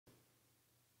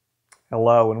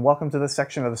Hello and welcome to this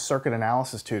section of the Circuit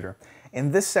Analysis Tutor.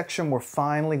 In this section we're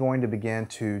finally going to begin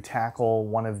to tackle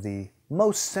one of the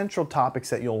most central topics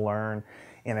that you'll learn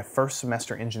in a first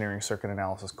semester engineering circuit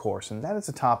analysis course, and that is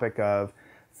the topic of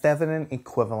Thevenin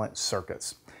equivalent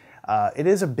circuits. It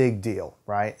is a big deal,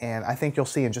 right? And I think you'll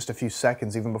see in just a few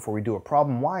seconds, even before we do a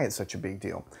problem, why it's such a big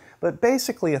deal. But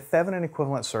basically a Thevenin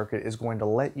equivalent circuit is going to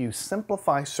let you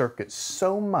simplify circuits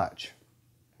so much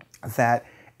that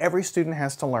every student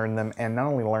has to learn them, and not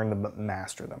only learn them, but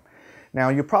master them. Now,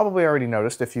 you probably already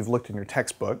noticed, if you've looked in your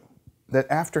textbook, that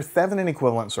after Thevenin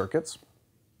equivalent circuits,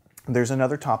 there's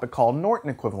another topic called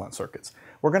Norton equivalent circuits.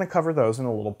 We're going to cover those in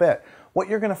a little bit. What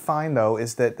you're going to find, though,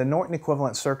 is that the Norton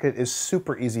equivalent circuit is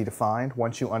super easy to find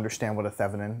once you understand what a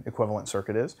Thevenin equivalent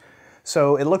circuit is.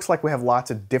 So it looks like we have lots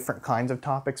of different kinds of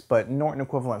topics, but Norton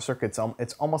equivalent circuits,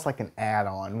 it's almost like an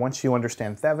add-on. Once you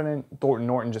understand Thevenin,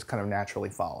 Norton just kind of naturally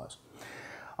follows.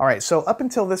 All right, so up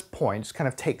until this point, just kind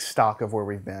of take stock of where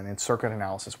we've been in circuit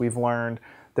analysis. We've learned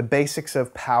the basics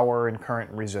of power and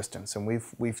current and resistance, and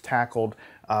we've tackled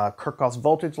Kirchhoff's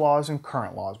voltage laws and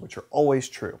current laws, which are always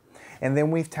true. And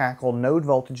then we've tackled node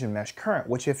voltage and mesh current,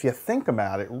 which, if you think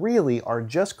about it, really are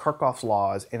just Kirchhoff's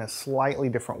laws in a slightly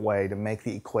different way to make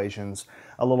the equations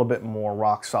a little bit more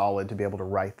rock solid to be able to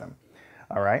write them.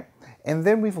 All right, and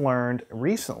then we've learned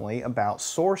recently about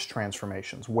source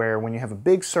transformations, where when you have a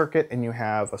big circuit and you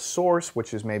have a source,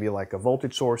 which is maybe like a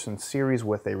voltage source in series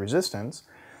with a resistance,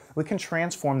 we can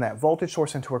transform that voltage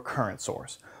source into a current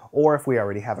source. Or if we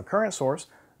already have a current source,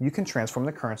 you can transform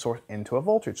the current source into a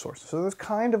voltage source. So there's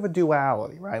kind of a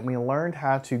duality, right? We learned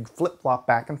how to flip-flop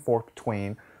back and forth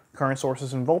between current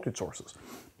sources and voltage sources,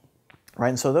 right?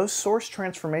 And so those source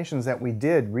transformations that we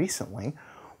did recently,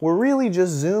 we're really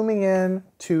just zooming in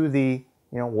to the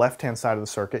left-hand side of the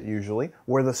circuit, usually,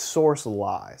 where the source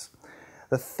lies.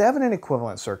 The Thevenin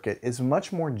equivalent circuit is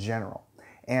much more general,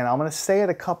 and I'm going to say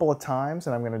it a couple of times,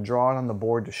 and I'm going to draw it on the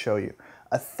board to show you.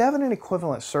 A Thevenin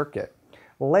equivalent circuit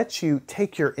lets you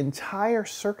take your entire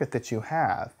circuit that you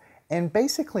have and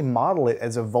basically model it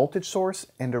as a voltage source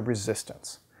and a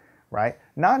resistance, right?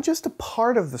 Not just a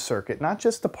part of the circuit, not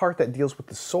just the part that deals with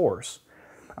the source.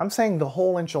 I'm saying the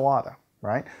whole enchilada.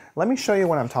 Right? Let me show you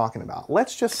what I'm talking about.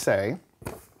 Let's just say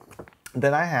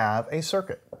that I have a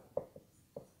circuit.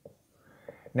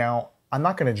 Now, I'm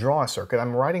not going to draw a circuit.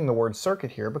 I'm writing the word circuit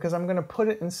here because I'm going to put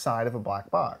it inside of a black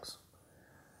box.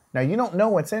 Now, you don't know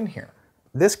what's in here.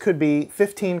 This could be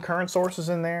 15 current sources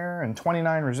in there and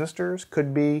 29 resistors.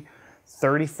 Could be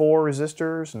 34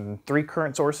 resistors and 3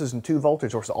 current sources and 2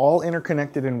 voltage sources, all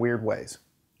interconnected in weird ways.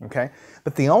 Okay?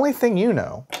 But the only thing you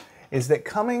know is that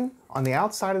coming on the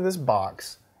outside of this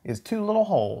box is 2 little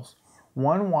holes.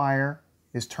 One wire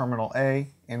is terminal A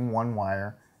and one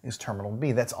wire is terminal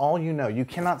B. That's all you know. You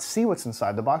cannot see what's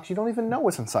inside the box. You don't even know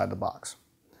what's inside the box,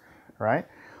 right?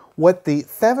 What the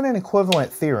Thevenin equivalent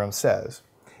theorem says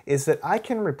is that I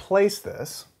can replace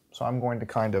this. So I'm going to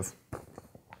kind of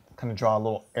draw a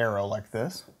little arrow like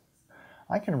this.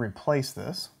 I can replace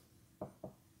this.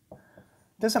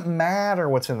 Doesn't matter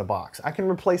what's in the box. I can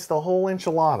replace the whole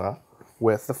enchilada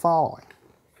with the following.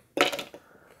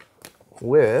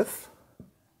 With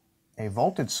a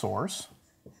voltage source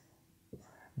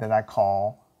that I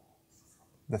call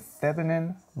the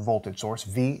Thevenin voltage source,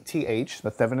 VTH,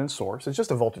 the Thevenin source. It's just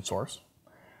a voltage source,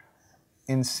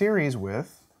 in series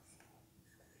with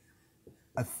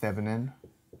a Thevenin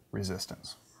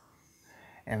resistance.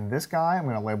 And this guy I'm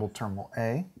going to label terminal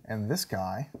A, and this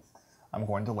guy I'm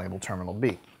going to label terminal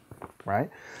B, right?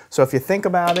 So if you think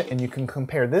about it and you can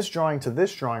compare this drawing to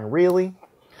this drawing, really,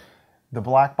 the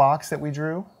black box that we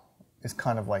drew is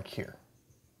kind of like here.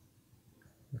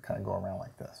 You kind of go around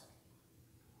like this.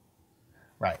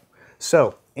 Right.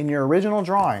 So in your original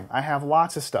drawing, I have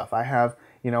lots of stuff. I have,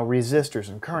 resistors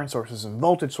and current sources and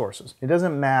voltage sources. It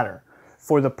doesn't matter.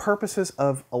 For the purposes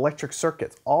of electric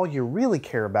circuits, all you really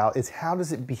care about is how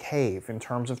does it behave in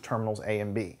terms of terminals A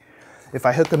and B. If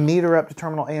I hook a meter up to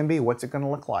terminal A and B, what's it going to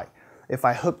look like? If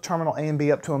I hook terminal A and B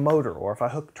up to a motor, or if I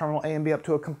hook terminal A and B up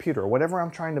to a computer, or whatever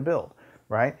I'm trying to build,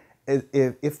 right?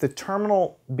 If the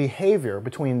terminal behavior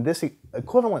between this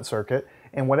equivalent circuit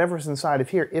and whatever's inside of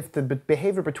here, if the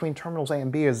behavior between terminals A and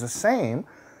B is the same,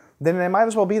 then they might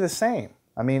as well be the same.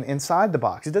 I mean, inside the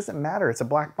box. It doesn't matter. It's a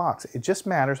black box. It just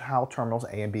matters how terminals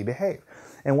A and B behave.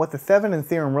 And what the Thevenin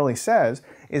theorem really says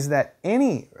is that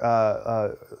any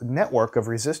network of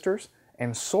resistors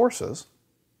and sources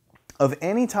of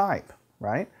any type,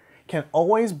 right, can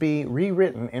always be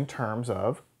rewritten in terms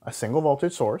of a single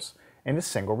voltage source and a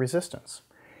single resistance.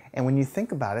 And when you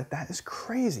think about it, that is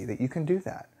crazy that you can do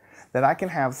that. that I can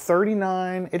have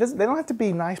 39, they don't have to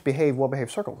be nice behaved,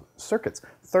 well-behaved circuits,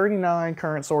 39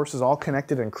 current sources all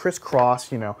connected and crisscross,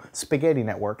 spaghetti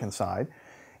network inside,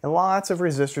 and lots of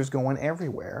resistors going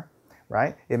everywhere,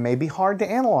 right? It may be hard to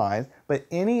analyze, but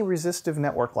any resistive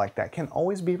network like that can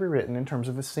always be rewritten in terms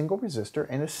of a single resistor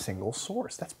and a single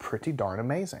source. That's pretty darn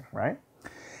amazing, right?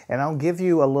 And I'll give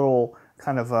you a little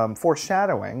kind of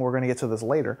foreshadowing, we're going to get to this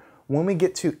later, when we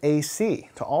get to AC,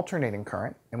 to alternating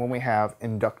current, and when we have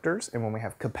inductors and when we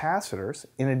have capacitors,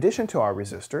 in addition to our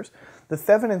resistors, the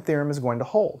Thevenin theorem is going to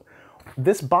hold.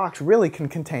 This box really can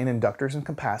contain inductors and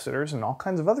capacitors and all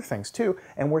kinds of other things too,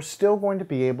 and we're still going to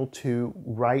be able to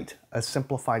write a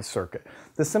simplified circuit.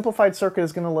 The simplified circuit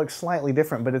is going to look slightly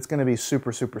different, but it's going to be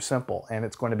super, super simple, and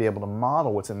it's going to be able to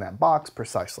model what's in that box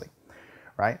precisely,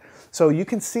 right? So you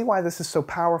can see why this is so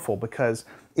powerful, because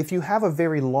if you have a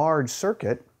very large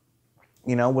circuit,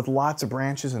 with lots of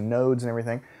branches and nodes and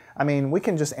everything, I mean, we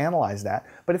can just analyze that,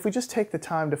 but if we just take the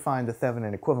time to find the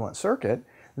Thevenin equivalent circuit,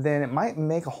 then it might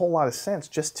make a whole lot of sense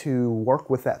just to work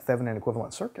with that Thevenin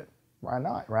equivalent circuit. Why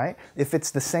not, right? If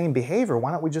it's the same behavior,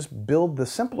 why don't we just build the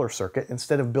simpler circuit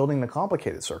instead of building the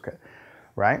complicated circuit,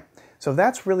 right? So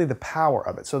that's really the power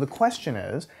of it. So the question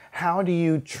is, how do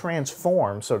you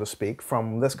transform, so to speak,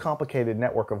 from this complicated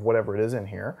network of whatever it is in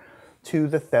here to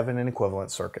the Thevenin equivalent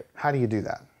circuit? How do you do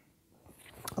that?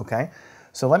 Okay,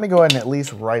 so let me go ahead and at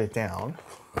least write it down.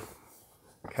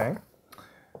 Okay.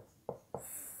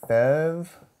 Thevenin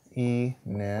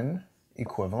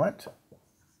equivalent.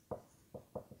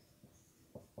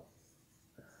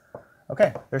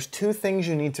 Okay, there's two things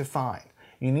you need to find.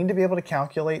 You need to be able to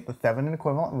calculate the Thevenin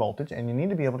equivalent voltage, and you need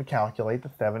to be able to calculate the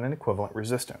Thevenin equivalent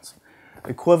resistance.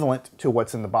 Equivalent to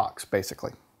what's in the box,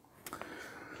 basically.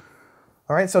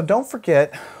 All right, so don't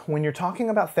forget, when you're talking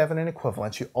about Thevenin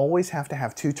equivalence, you always have to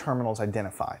have two terminals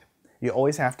identified. You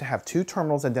always have to have two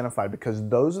terminals identified because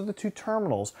those are the two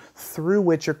terminals through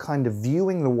which you're kind of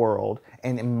viewing the world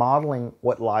and modeling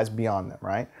what lies beyond them,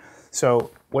 right?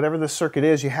 So whatever the circuit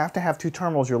is, you have to have two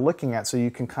terminals you're looking at so you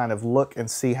can kind of look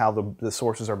and see how the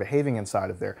sources are behaving inside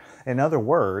of there. In other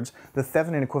words, the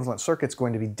Thevenin equivalent circuit is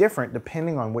going to be different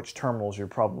depending on which terminals you're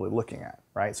probably looking at,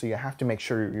 right? So you have to make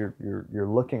sure you're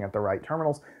looking at the right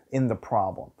terminals in the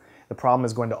problem. The problem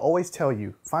is going to always tell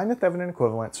you, find the Thevenin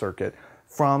equivalent circuit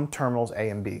from terminals A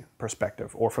and B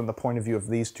perspective, or from the point of view of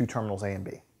these two terminals A and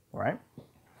B, all right?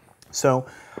 So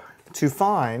to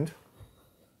find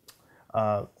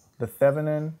the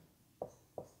Thevenin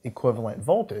equivalent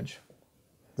voltage,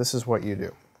 this is what you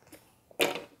do.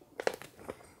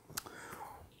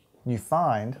 You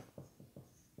find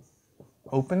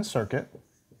open circuit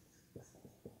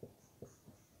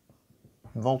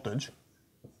voltage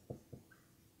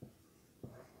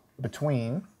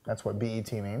between, that's what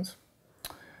BET means,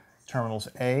 terminals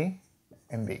A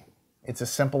and B. It's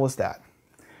as simple as that,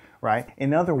 right?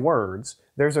 In other words,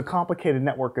 there's a complicated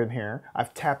network in here.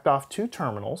 I've tapped off two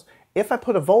terminals. If I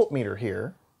put a voltmeter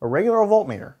here, a regular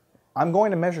voltmeter, I'm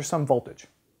going to measure some voltage,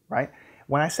 right?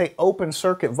 When I say open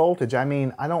circuit voltage, I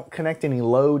mean I don't connect any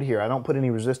load here. I don't put any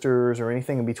resistors or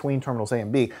anything in between terminals A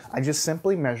and B. I just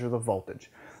simply measure the voltage.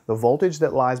 The voltage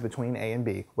that lies between A and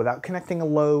B without connecting a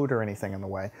load or anything in the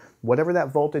way. Whatever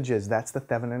that voltage is, that's the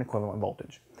Thevenin equivalent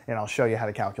voltage. And I'll show you how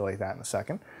to calculate that in a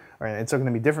second. All right, it's going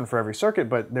to be different for every circuit,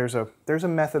 but there's a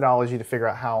methodology to figure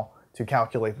out how to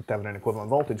calculate the Thevenin equivalent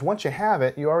voltage. Once you have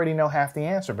it, you already know half the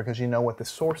answer because you know what the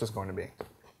source is going to be.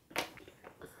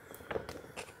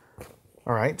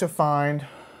 All right, to find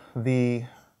the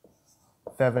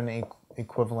Thevenin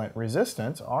equivalent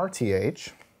resistance,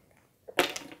 RTH,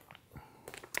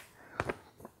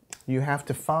 you have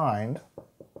to find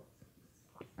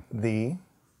the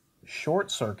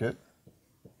short circuit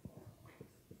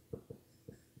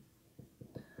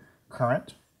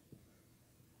current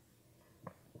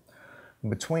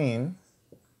between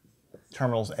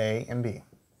terminals A and B.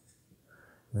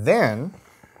 Then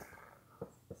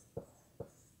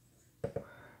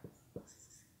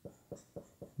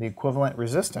the equivalent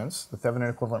resistance, the Thevenin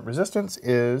equivalent resistance,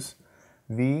 is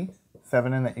the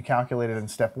Thevenin that you calculated in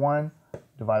step 1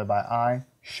 divided by I,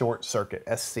 short circuit,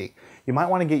 SC. You might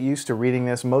want to get used to reading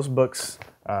this. Most books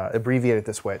abbreviate it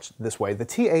this way. The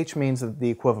TH means the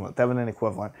equivalent, Thevenin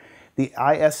equivalent. The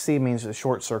ISC means the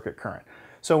short circuit current.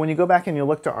 So when you go back and you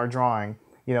look to our drawing,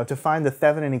 to find the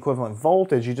Thevenin equivalent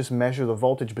voltage, you just measure the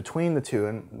voltage between the two,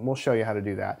 and we'll show you how to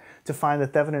do that. To find the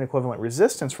Thevenin equivalent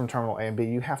resistance from terminal A and B,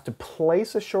 you have to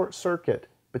place a short circuit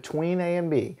between A and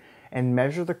B and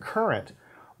measure the current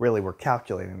really we're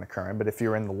calculating the current, but if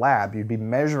you're in the lab, you'd be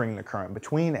measuring the current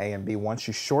between A and B. Once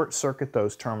you short circuit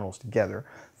those terminals together,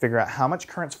 figure out how much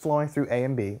current's flowing through A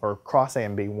and B, or across A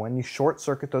and B, when you short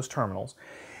circuit those terminals,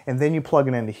 and then you plug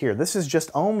it into here. This is just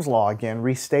Ohm's law again,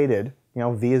 restated. You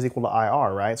know, V is equal to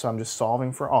IR, right? So I'm just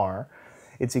solving for R.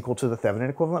 It's equal to the Thevenin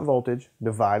equivalent voltage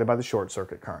divided by the short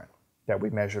circuit current that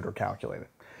we measured or calculated.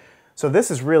 So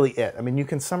this is really it. I mean, you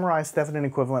can summarize Thevenin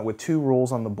equivalent with two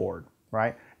rules on the board,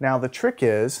 right? Now the trick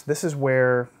is, this is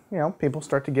where, you know, people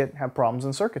start to have problems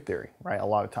in circuit theory, right? A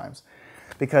lot of times.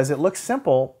 Because it looks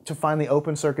simple to find the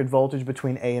open circuit voltage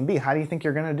between A and B. How do you think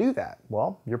you're going to do that?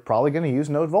 Well, you're probably going to use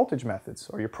node voltage methods,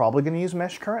 or you're probably going to use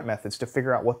mesh current methods to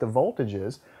figure out what the voltage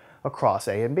is across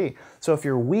A and B. So if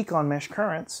you're weak on mesh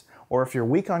currents, or if you're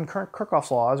weak on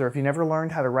Kirchhoff's laws, or if you never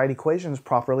learned how to write equations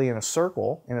properly in a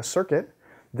circuit,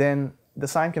 then the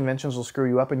sign conventions will screw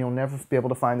you up and you'll never be able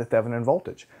to find the Thevenin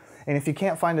voltage. And if you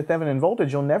can't find the Thevenin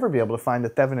voltage, you'll never be able to find the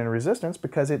Thevenin resistance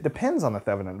because it depends on the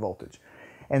Thevenin voltage.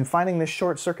 And finding this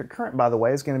short circuit current, by the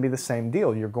way, is going to be the same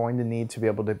deal. You're going to need to be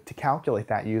able to calculate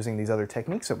that using these other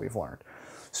techniques that we've learned.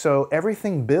 So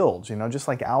everything builds, you know, just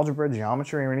like algebra,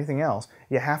 geometry, or anything else.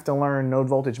 You have to learn node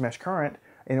voltage mesh current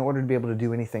in order to be able to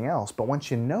do anything else. But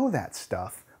once you know that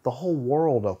stuff, the whole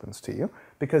world opens to you,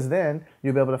 because then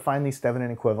you'll be able to find these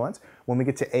Thevenin equivalents. When we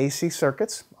get to AC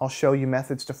circuits, I'll show you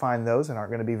methods to find those that aren't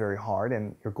going to be very hard,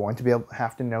 and you're going to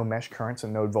have to know mesh currents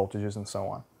and node voltages and so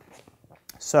on.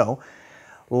 So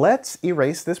let's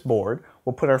erase this board.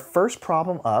 We'll put our first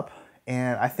problem up,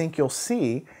 and I think you'll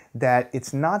see that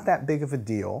it's not that big of a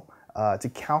deal to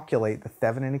calculate the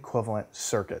Thevenin equivalent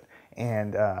circuit.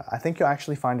 And I think you'll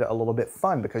actually find it a little bit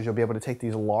fun, because you'll be able to take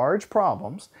these large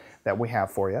problems that we have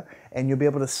for you, and you'll be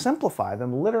able to simplify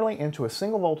them literally into a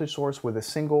single voltage source with a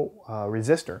single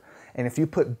resistor. And if you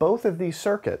put both of these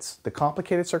circuits, the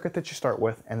complicated circuit that you start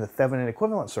with and the Thevenin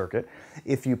equivalent circuit,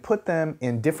 if you put them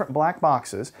in different black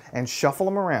boxes and shuffle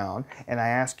them around, and I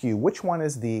ask you which one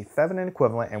is the Thevenin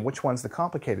equivalent and which one's the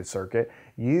complicated circuit,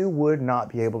 you would not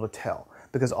be able to tell,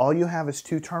 because all you have is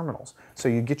two terminals. So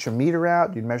you'd get your meter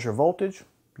out, you'd measure voltage,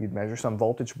 you'd measure some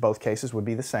voltage, both cases would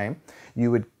be the same.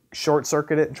 You would short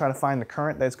circuit it and try to find the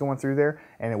current that's going through there,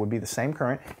 and it would be the same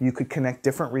current. You could connect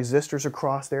different resistors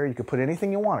across there. You could put anything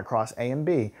you want across A and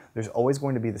B. There's always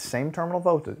going to be the same terminal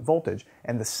voltage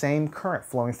and the same current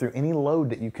flowing through any load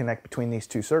that you connect between these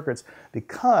two circuits,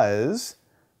 because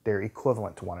they're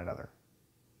equivalent to one another.